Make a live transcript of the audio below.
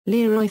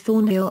Leeroy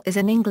Thornhill is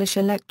an English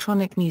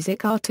electronic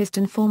music artist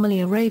and formerly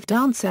a rave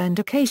dancer and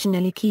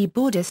occasionally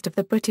keyboardist of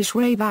the British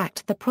rave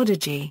act The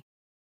Prodigy.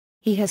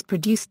 He has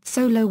produced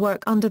solo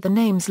work under the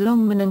names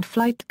Longman and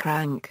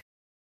Flightcrank.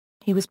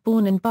 He was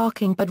born in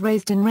Barking but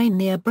raised in Rayne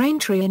near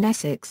Braintree in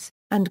Essex,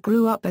 and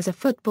grew up as a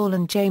football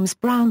and James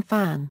Brown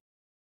fan.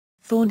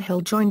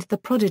 Thornhill joined The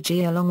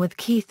Prodigy along with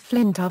Keith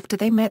Flint after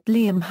they met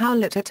Liam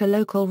Howlett at a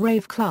local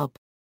rave club.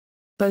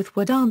 Both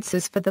were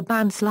dancers for the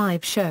band's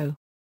live show.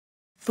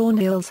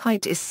 Thornhill's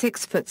height is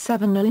 6 foot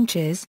 7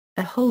 inches,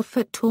 a whole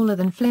foot taller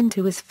than Flint,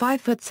 who is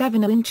 5 foot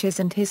 7 inches,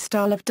 and his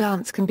style of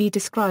dance can be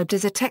described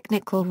as a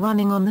technical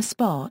running on the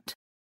spot.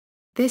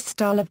 This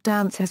style of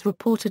dance has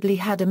reportedly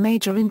had a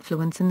major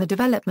influence in the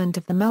development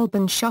of the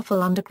Melbourne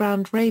Shuffle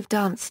underground rave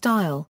dance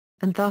style,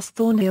 and thus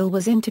Thornhill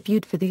was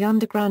interviewed for the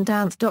underground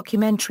dance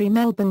documentary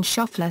Melbourne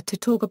Shuffler to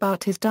talk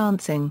about his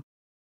dancing.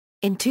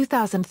 In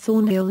 2000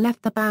 Thornhill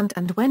left the band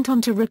and went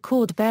on to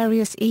record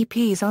various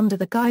EPs under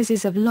the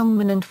guises of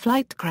Longman and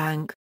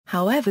Flightcrank,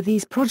 however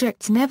these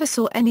projects never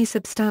saw any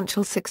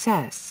substantial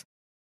success.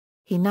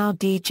 He now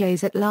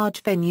DJs at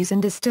large venues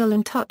and is still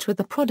in touch with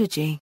The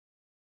Prodigy.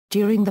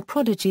 During The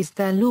Prodigy's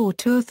Their Law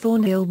tour,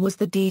 Thornhill was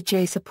the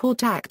DJ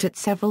support act at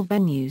several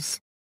venues.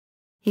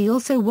 He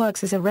also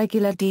works as a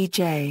regular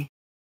DJ.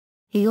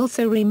 He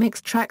also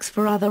remixed tracks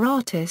for other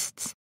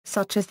artists,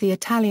 such as the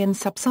Italian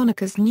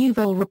Subsonica's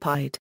Nouveau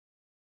Rapide.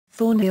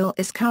 Thornhill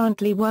is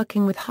currently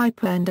working with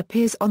Hyper and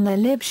appears on their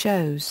live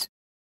shows.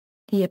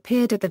 He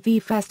appeared at the V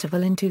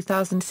Festival in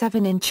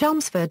 2007 in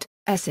Chelmsford,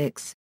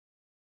 Essex.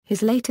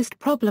 His latest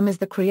problem is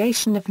the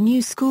creation of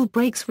New School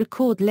Breaks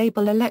record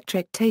label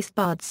Electric Taste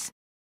Buds.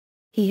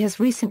 He has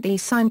recently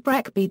signed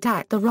breakbeat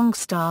act The Wrong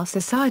Star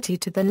Society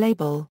to the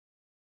label.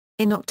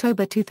 In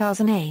October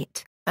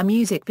 2008, a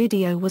music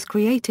video was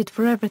created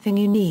for Everything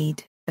You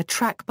Need, a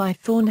track by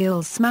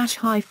Thornhill's Smash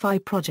Hi-Fi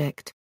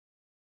project.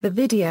 The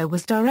video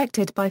was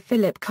directed by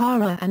Philip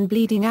Cara and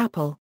Bleeding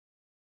Apple.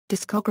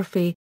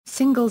 Discography,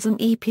 singles and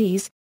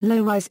EPs,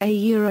 Low Rise A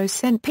Euro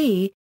Cent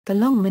P, The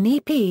Longman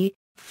EP,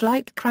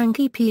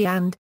 Flightcrank EP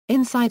and,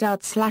 Inside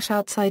Out /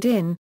 Outside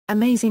In,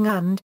 Amazing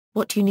and,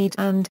 What You Need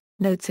and,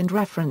 Notes and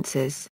References.